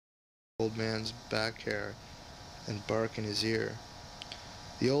old man's back hair and bark in his ear.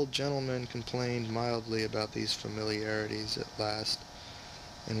 The old gentleman complained mildly about these familiarities at last,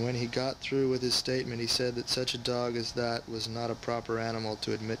 and when he got through with his statement he said that such a dog as that was not a proper animal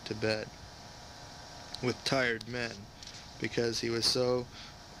to admit to bed with tired men, because he was so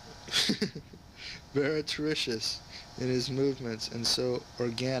meretricious in his movements and so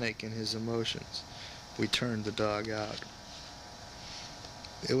organic in his emotions. We turned the dog out.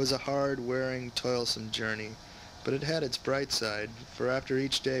 It was a hard, wearing, toilsome journey, but it had its bright side, for after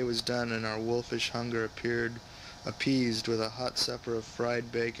each day was done and our wolfish hunger appeared appeased with a hot supper of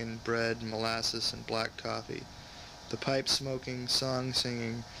fried bacon, bread, molasses, and black coffee, the pipe smoking, song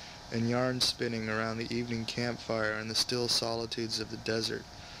singing, and yarn spinning around the evening campfire in the still solitudes of the desert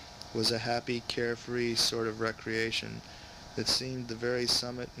was a happy, carefree sort of recreation that seemed the very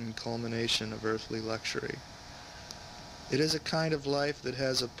summit and culmination of earthly luxury. It is a kind of life that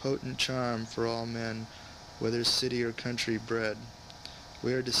has a potent charm for all men, whether city or country bred.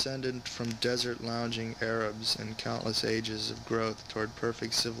 We are descended from desert lounging Arabs, and countless ages of growth toward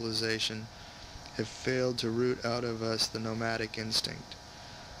perfect civilization have failed to root out of us the nomadic instinct.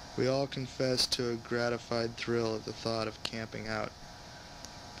 We all confess to a gratified thrill at the thought of camping out.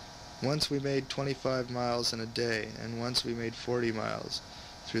 Once we made 25 miles in a day, and once we made 40 miles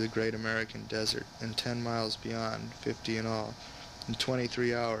through the great American desert, and 10 miles beyond, 50 in all, in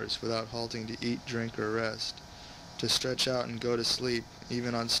 23 hours without halting to eat, drink, or rest. To stretch out and go to sleep,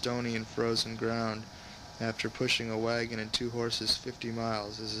 even on stony and frozen ground, after pushing a wagon and 2 horses 50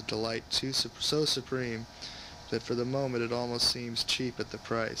 miles, is a delight so supreme that for the moment it almost seems cheap at the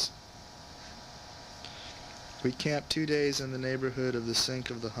price. We camped 2 days in the neighborhood of the sink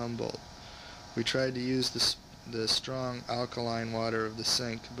of the Humboldt. We tried to use the strong alkaline water of the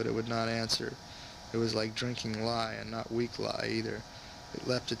sink, but it would not answer. It was like drinking lye, and not weak lye either. It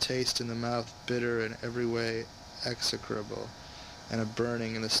left a taste in the mouth bitter and every way execrable, and a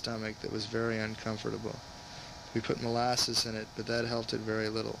burning in the stomach that was very uncomfortable. We put molasses in it, but that helped it very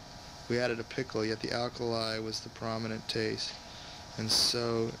little. We added a pickle, yet the alkali was the prominent taste, and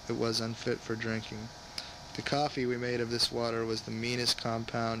so it was unfit for drinking. The coffee we made of this water was the meanest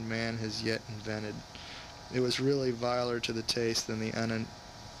compound man has yet invented. It was really viler to the taste than the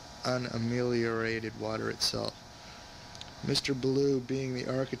unameliorated water itself. Mr. Ballou, being the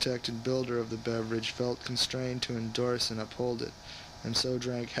architect and builder of the beverage, felt constrained to endorse and uphold it, and so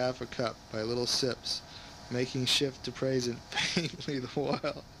drank half a cup by little sips, making shift to praise it faintly the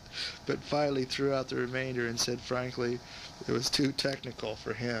while, but finally threw out the remainder and said frankly it was too technical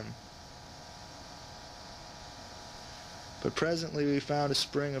for him. But presently we found a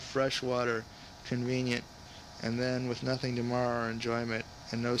spring of fresh water, convenient, and then, with nothing to mar our enjoyment,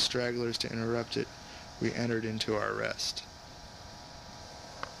 and no stragglers to interrupt it, we entered into our rest.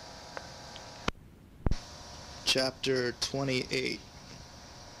 Chapter 28.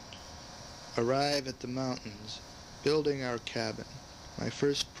 Arrive at the mountains, building our cabin, my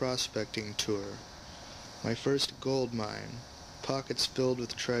first prospecting tour, my first gold mine, pockets filled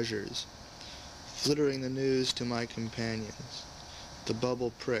with treasures, flittering the news to my companions, the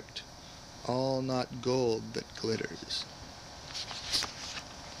bubble pricked, all not gold that glitters.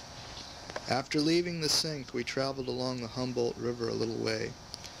 After leaving the sink, we traveled along the Humboldt River a little way.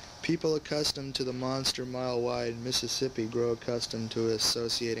 People accustomed to the monster mile-wide Mississippi grow accustomed to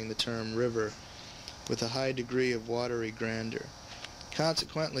associating the term river with a high degree of watery grandeur.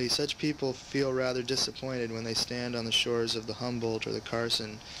 Consequently, such people feel rather disappointed when they stand on the shores of the Humboldt or the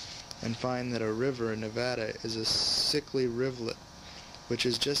Carson and find that a river in Nevada is a sickly rivulet, which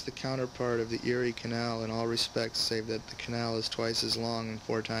is just the counterpart of the Erie Canal in all respects, save that the canal is twice as long and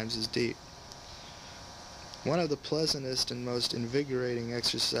 4 times as deep. One of the pleasantest and most invigorating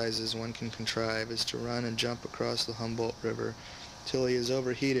exercises one can contrive is to run and jump across the Humboldt River till he is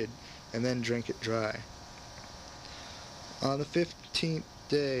overheated, and then drink it dry. On the 15th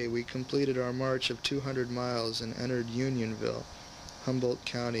day we completed our march of 200 miles and entered Unionville, Humboldt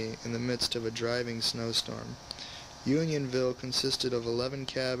County, in the midst of a driving snowstorm. Unionville consisted of 11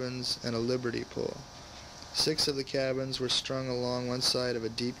 cabins and a liberty pole. 6 of the cabins were strung along one side of a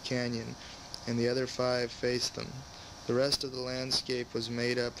deep canyon, and the other 5 faced them. The rest of the landscape was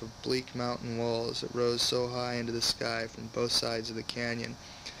made up of bleak mountain walls that rose so high into the sky from both sides of the canyon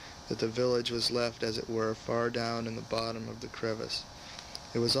that the village was left, as it were, far down in the bottom of the crevice.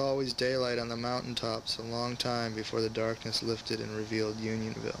 It was always daylight on the mountain tops a long time before the darkness lifted and revealed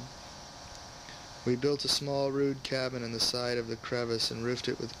Unionville. We built a small rude cabin in the side of the crevice and roofed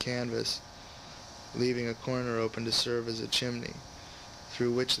it with canvas, leaving a corner open to serve as a chimney,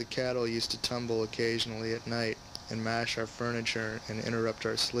 through which the cattle used to tumble occasionally at night and mash our furniture and interrupt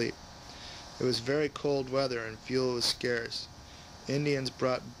our sleep. It was very cold weather and fuel was scarce. Indians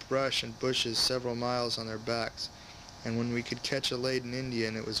brought brush and bushes several miles on their backs, and when we could catch a laden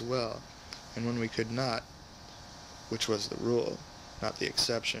Indian it was well, and when we could not, which was the rule, not the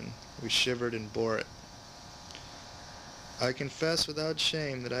exception, we shivered and bore it. I confess without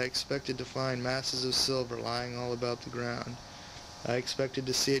shame that I expected to find masses of silver lying all about the ground. I expected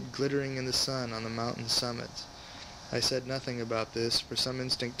to see it glittering in the sun on the mountain summits. I said nothing about this, for some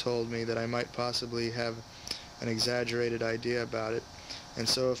instinct told me that I might possibly have an exaggerated idea about it, and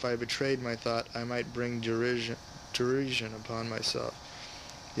so if I betrayed my thought I might bring derision upon myself.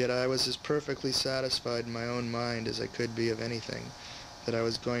 Yet I was as perfectly satisfied in my own mind as I could be of anything that I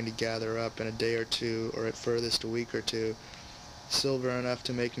was going to gather up in a day or two, or at furthest a week or two, silver enough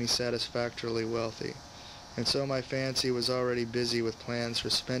to make me satisfactorily wealthy. And so my fancy was already busy with plans for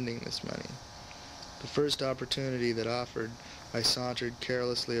spending this money. The first opportunity that offered, I sauntered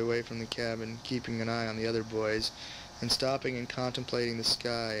carelessly away from the cabin, keeping an eye on the other boys, and stopping and contemplating the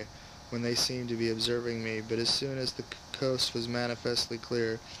sky when they seemed to be observing me, but as soon as the coast was manifestly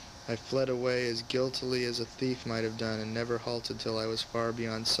clear, I fled away as guiltily as a thief might have done, and never halted till I was far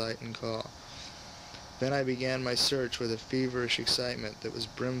beyond sight and call. Then I began my search with a feverish excitement that was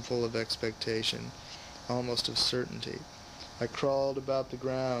brimful of expectation, almost of certainty. I crawled about the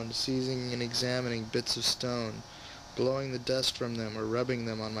ground, seizing and examining bits of stone, blowing the dust from them or rubbing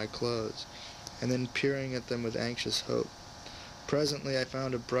them on my clothes, and then peering at them with anxious hope. Presently I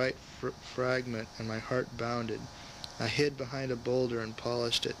found a bright fragment, and my heart bounded. I hid behind a boulder and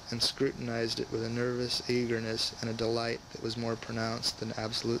polished it, and scrutinized it with a nervous eagerness and a delight that was more pronounced than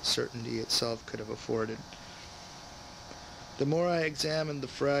absolute certainty itself could have afforded. The more I examined the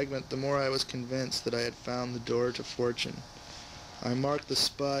fragment, the more I was convinced that I had found the door to fortune. I marked the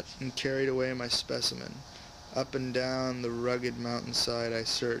spot and carried away my specimen. Up and down the rugged mountainside I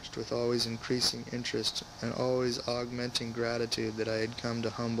searched with always increasing interest and always augmenting gratitude that I had come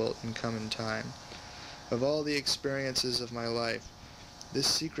to Humboldt and come in time. Of all the experiences of my life, this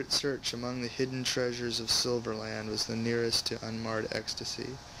secret search among the hidden treasures of Silverland was the nearest to unmarred ecstasy.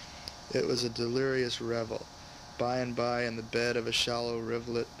 It was a delirious revel. By and by, in the bed of a shallow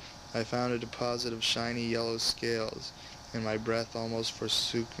rivulet, I found a deposit of shiny yellow scales, and my breath almost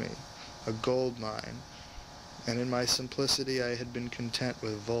forsook me. A gold mine. And in my simplicity I had been content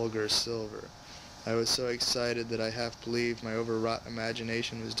with vulgar silver. I was so excited that I half believed my overwrought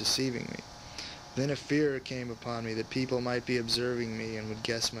imagination was deceiving me. Then a fear came upon me that people might be observing me and would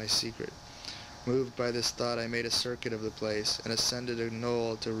guess my secret. Moved by this thought, I made a circuit of the place and ascended a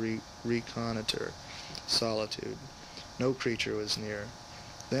knoll to reconnoiter. Solitude. No creature was near.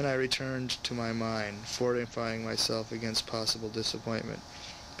 Then I returned to my mine, fortifying myself against possible disappointment.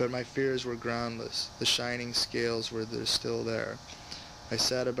 But my fears were groundless. The shining scales were still there. I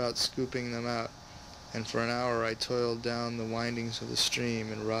sat about scooping them out, and for an hour I toiled down the windings of the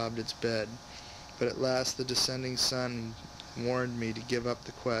stream and robbed its bed. But at last the descending sun warned me to give up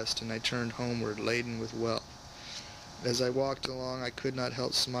the quest, and I turned homeward laden with wealth. As I walked along, I could not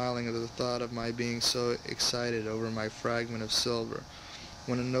help smiling at the thought of my being so excited over my fragment of silver,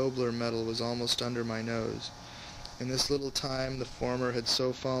 when a nobler metal was almost under my nose. In this little time the former had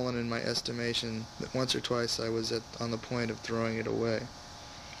so fallen in my estimation that once or twice I was on the point of throwing it away.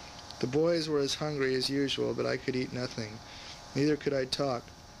 The boys were as hungry as usual, but I could eat nothing. Neither could I talk.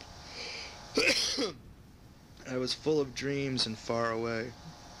 I was full of dreams and far away.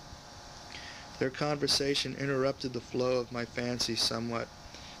 Their conversation interrupted the flow of my fancy somewhat,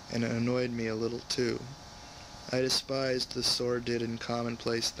 and it annoyed me a little too. I despised the sordid and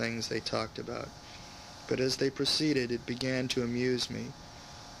commonplace things they talked about, but as they proceeded it began to amuse me.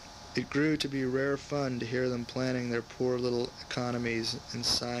 It grew to be rare fun to hear them planning their poor little economies and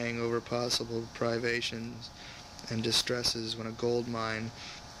sighing over possible privations and distresses when a gold mine,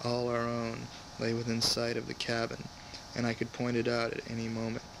 all our own, lay within sight of the cabin, and I could point it out at any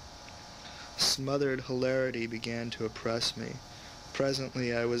moment. Smothered hilarity began to oppress me. Presently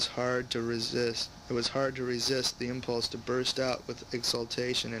it was hard to resist the impulse to burst out with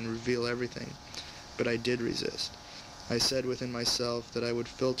exultation and reveal everything, but I did resist. I said within myself that I would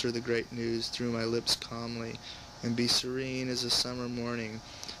filter the great news through my lips calmly, and be serene as a summer morning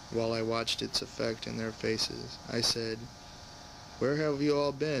while I watched its effect in their faces. I said, "Where have you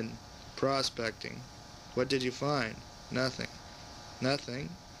all been?" "Prospecting." "What did you find?" "Nothing." "Nothing?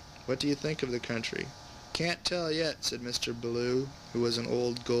 What do you think of the country?" "Can't tell yet," said Mr. Ballou, who was an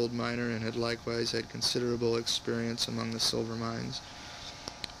old gold miner and had likewise had considerable experience among the silver mines.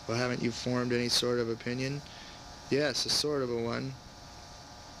 "Well, haven't you formed any sort of opinion?" "Yes, a sort of a one.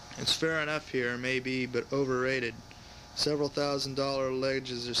 It's fair enough here, maybe, but overrated. Several $1,000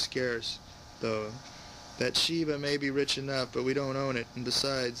 ledges are scarce. though. That Shiva may be rich enough, but we don't own it, and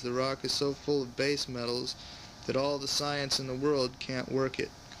besides, the rock is so full of base metals that all the science in the world can't work it.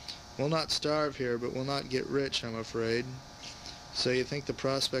 We'll not starve here, but we'll not get rich, I'm afraid. So you think the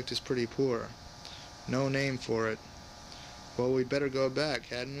prospect is pretty poor? No name for it. Well, we'd better go back,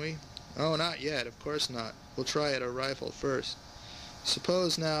 hadn't we? Oh, not yet, of course not. We'll try at a rifle first.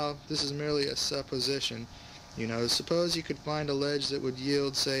 Suppose now, this is merely a supposition, you know, suppose you could find a ledge that would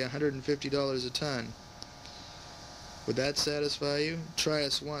yield, say, $150 a ton. Would that satisfy you? Try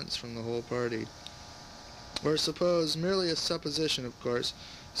us once from the whole party. Or suppose, merely a supposition, of course,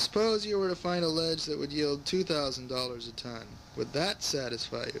 suppose you were to find a ledge that would yield $2,000 a ton. Would that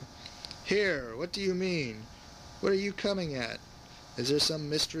satisfy you? Here, what do you mean? What are you coming at? Is there some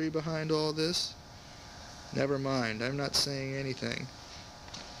mystery behind all this? Never mind, I'm not saying anything.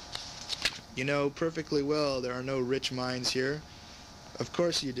 You know perfectly well there are no rich minds here. Of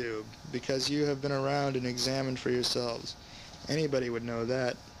course you do, because you have been around and examined for yourselves. Anybody would know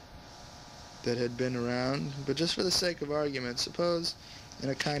that had been around. But just for the sake of argument, suppose, in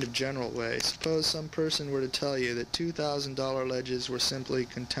a kind of general way, suppose some person were to tell you that $2,000 ledges were simply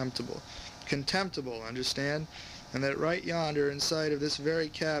contemptible. Contemptible, understand? And that right yonder, inside of this very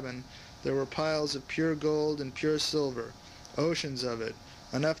cabin, there were piles of pure gold and pure silver, oceans of it,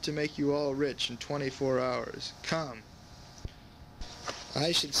 enough to make you all rich in 24 hours. Come.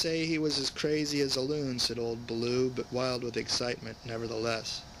 I should say he was as crazy as a loon, said old Baloo, but wild with excitement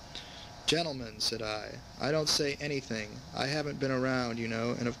nevertheless. Gentlemen, said I don't say anything. I haven't been around, you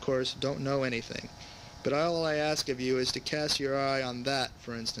know, and of course don't know anything. But all I ask of you is to cast your eye on that,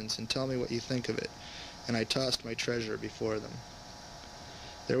 for instance, and tell me what you think of it. And I tossed my treasure before them.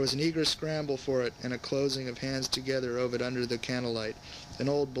 There was an eager scramble for it, and a closing of hands together over it under the candlelight. Then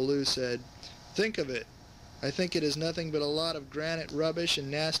old Baloo said, "Think of it. I think it is nothing but a lot of granite rubbish and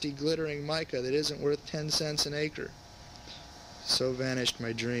nasty glittering mica that isn't worth 10 cents an acre." So vanished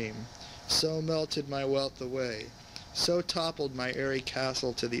my dream. So melted my wealth away. So toppled my airy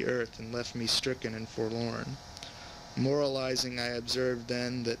castle to the earth and left me stricken and forlorn. Moralizing, I observed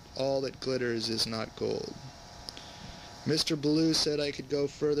then that all that glitters is not gold. Mr. Baloo said I could go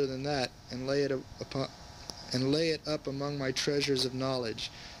further than that and lay it up among my treasures of knowledge,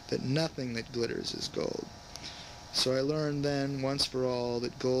 that nothing that glitters is gold. So I learned then, once for all,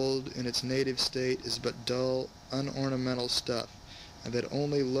 that gold in its native state is but dull, unornamental stuff, and that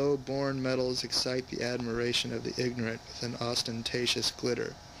only low-born metals excite the admiration of the ignorant with an ostentatious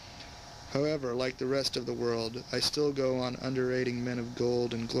glitter. However, like the rest of the world, I still go on underrating men of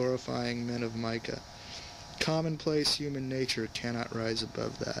gold and glorifying men of mica. Commonplace human nature cannot rise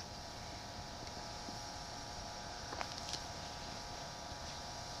above that.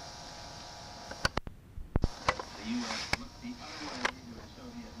 The U.S. looked the other way to a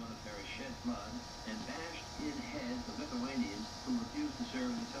Soviet military shed blood and bashed in heads the Lithuanians who refused to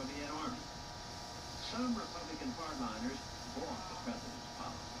serve in the Soviet army. Some Republican hardliners bought the president's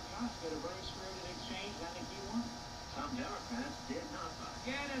policy. Josh got a very spirited exchange. I think he won. Some Democrats did not buy.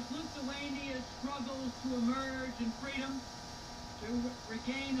 Yet as Lithuania struggles to emerge in freedom, to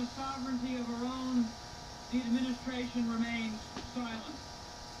regain the sovereignty of her own, the administration remains silent.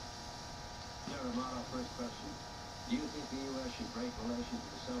 Senator Amato, first question. Do you think the U.S. should break relations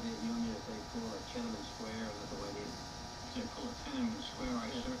with the Soviet Union if they pull a Tiananmen Square in Lithuania? If they pull a Tiananmen Square, I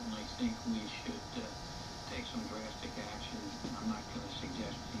certainly think we should take some drastic action. I'm not going to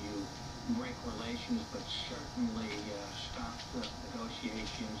suggest to you break relations, but certainly stop the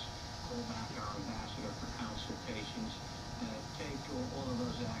negotiations, call back our ambassador for consultations, take all of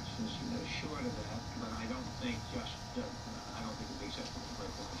those actions short of that. But I don't think just